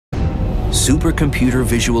Supercomputer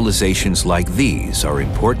visualizations like these are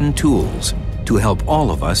important tools to help all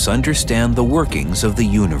of us understand the workings of the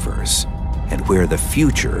universe and where the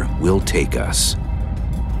future will take us.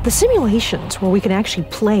 The simulations where we can actually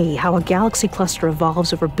play how a galaxy cluster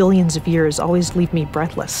evolves over billions of years always leave me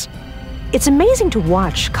breathless. It's amazing to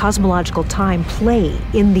watch cosmological time play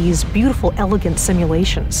in these beautiful, elegant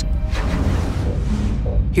simulations.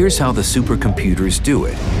 Here's how the supercomputers do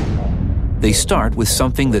it. They start with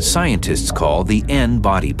something that scientists call the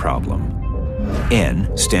n-body problem.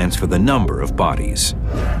 N stands for the number of bodies.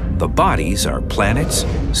 The bodies are planets,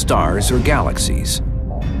 stars, or galaxies.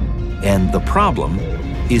 And the problem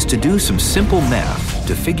is to do some simple math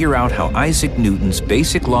to figure out how Isaac Newton's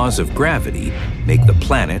basic laws of gravity make the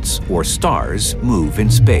planets or stars move in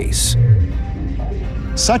space.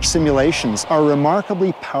 Such simulations are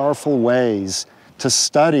remarkably powerful ways to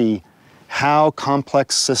study how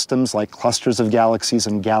complex systems like clusters of galaxies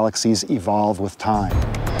and galaxies evolve with time.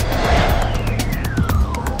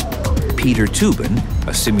 Peter Toobin,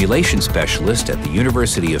 a simulation specialist at the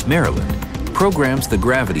University of Maryland, programs the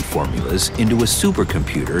gravity formulas into a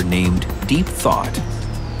supercomputer named Deep Thought.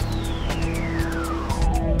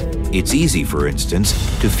 It's easy, for instance,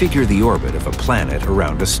 to figure the orbit of a planet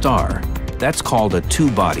around a star. That's called a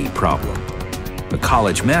two-body problem. A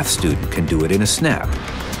college math student can do it in a snap.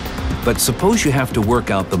 But suppose you have to work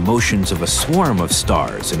out the motions of a swarm of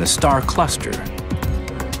stars in a star cluster.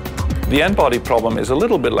 The n-body problem is a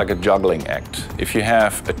little bit like a juggling act. If you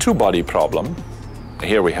have a two-body problem,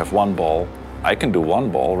 here we have one ball. I can do one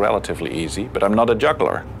ball relatively easy, but I'm not a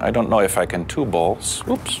juggler. I don't know if I can two balls.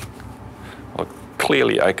 Oops. Well,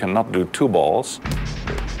 clearly I cannot do two balls.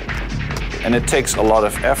 And it takes a lot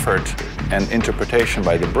of effort and interpretation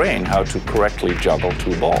by the brain how to correctly juggle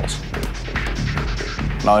two balls.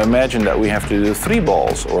 Now imagine that we have to do three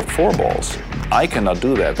balls or four balls. I cannot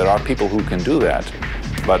do that. There are people who can do that.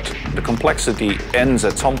 But the complexity ends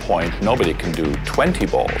at some point. Nobody can do 20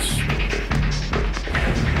 balls.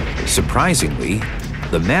 Surprisingly,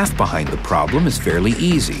 the math behind the problem is fairly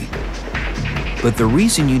easy. But the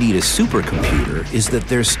reason you need a supercomputer is that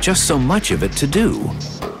there's just so much of it to do.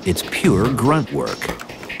 It's pure grunt work.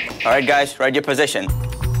 All right, guys, ready your position.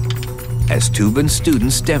 As Toobin's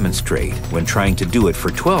students demonstrate when trying to do it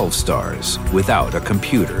for 12 stars without a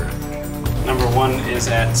computer. Number 1 is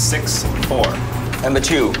at 6-4. Number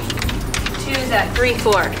 2. 2 is at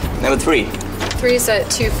 3-4. Number 3. 3 is at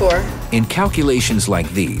 2-4. In calculations like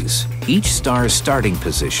these, each star's starting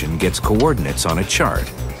position gets coordinates on a chart.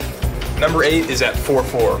 Number 8 is at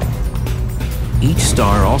 4-4. Each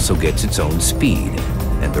star also gets its own speed,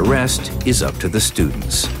 and the rest is up to the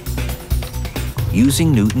students.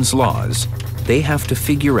 Using Newton's laws, they have to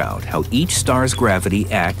figure out how each star's gravity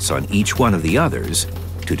acts on each one of the others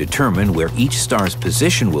to determine where each star's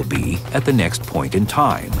position will be at the next point in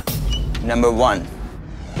time. Number 1.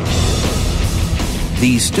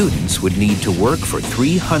 These students would need to work for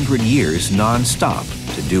 300 years non-stop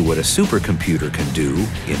to do what a supercomputer can do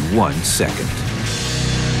in 1 second.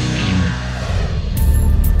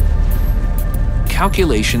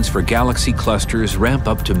 Calculations for galaxy clusters ramp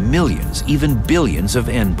up to millions, even billions of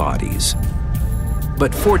n-bodies.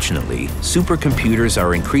 But fortunately, supercomputers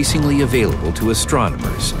are increasingly available to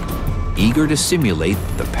astronomers, eager to simulate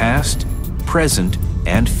the past, present,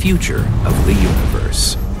 and future of the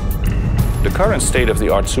universe. The current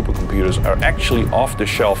state-of-the-art supercomputers are actually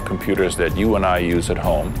off-the-shelf computers that you and I use at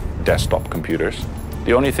home, desktop computers.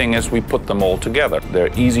 The only thing is we put them all together.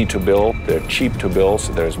 They're easy to build, they're cheap to build,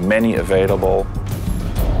 so there's many available.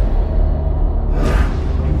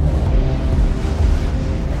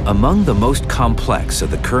 Among the most complex of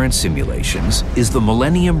the current simulations is the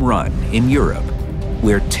Millennium Run in Europe,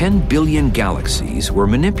 where 10 billion galaxies were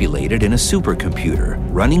manipulated in a supercomputer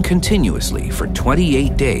running continuously for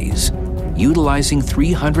 28 days, utilizing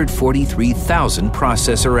 343,000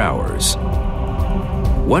 processor hours.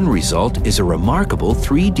 One result is a remarkable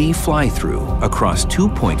 3D fly-through across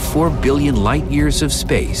 2.4 billion light-years of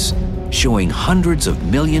space, showing hundreds of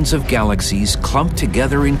millions of galaxies clumped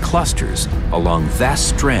together in clusters along vast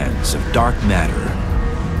strands of dark matter.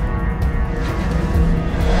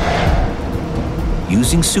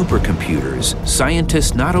 Using supercomputers,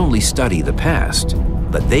 scientists not only study the past,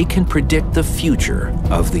 but they can predict the future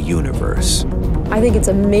of the universe. I think it's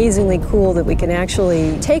amazingly cool that we can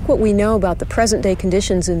actually take what we know about the present-day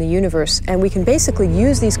conditions in the universe, and we can basically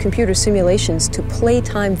use these computer simulations to play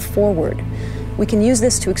time forward. We can use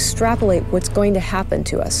this to extrapolate what's going to happen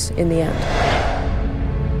to us in the end.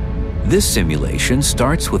 This simulation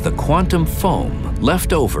starts with the quantum foam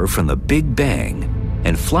left over from the Big Bang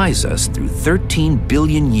and flies us through 13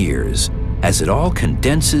 billion years, as it all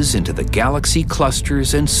condenses into the galaxy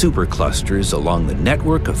clusters and superclusters along the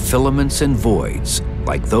network of filaments and voids,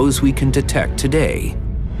 like those we can detect today.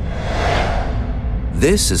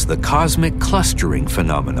 This is the cosmic clustering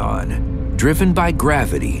phenomenon, driven by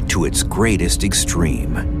gravity to its greatest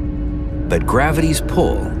extreme. But gravity's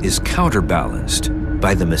pull is counterbalanced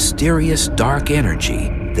by the mysterious dark energy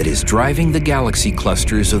that is driving the galaxy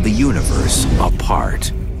clusters of the universe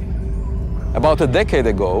apart. About a decade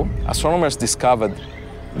ago, astronomers discovered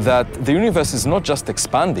that the universe is not just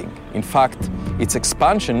expanding. In fact, its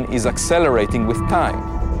expansion is accelerating with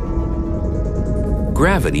time.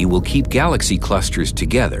 Gravity will keep galaxy clusters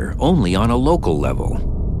together only on a local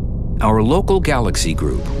level. Our local galaxy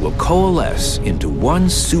group will coalesce into one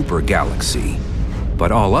super galaxy,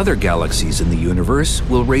 but all other galaxies in the universe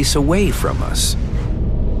will race away from us.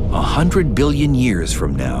 100 billion years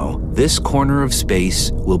from now, this corner of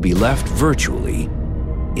space will be left virtually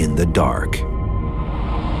in the dark.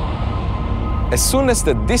 As soon as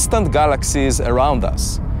the distant galaxies around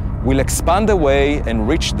us will expand away and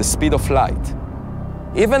reach the speed of light,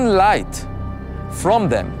 even light from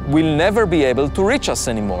them will never be able to reach us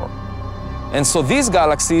anymore. And so these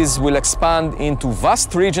galaxies will expand into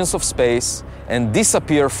vast regions of space and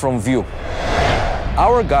disappear from view.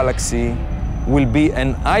 Our galaxy will be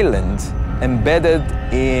an island embedded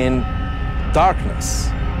in darkness.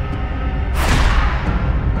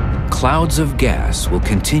 Clouds of gas will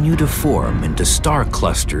continue to form into star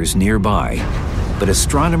clusters nearby, but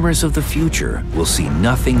astronomers of the future will see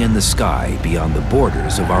nothing in the sky beyond the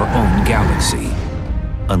borders of our own galaxy.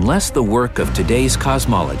 Unless the work of today's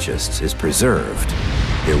cosmologists is preserved,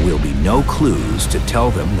 there will be no clues to tell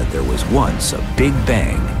them that there was once a Big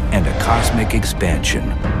Bang and a cosmic expansion.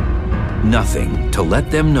 Nothing to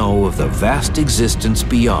let them know of the vast existence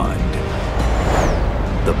beyond,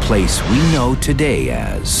 the place we know today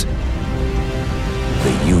as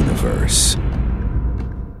the universe.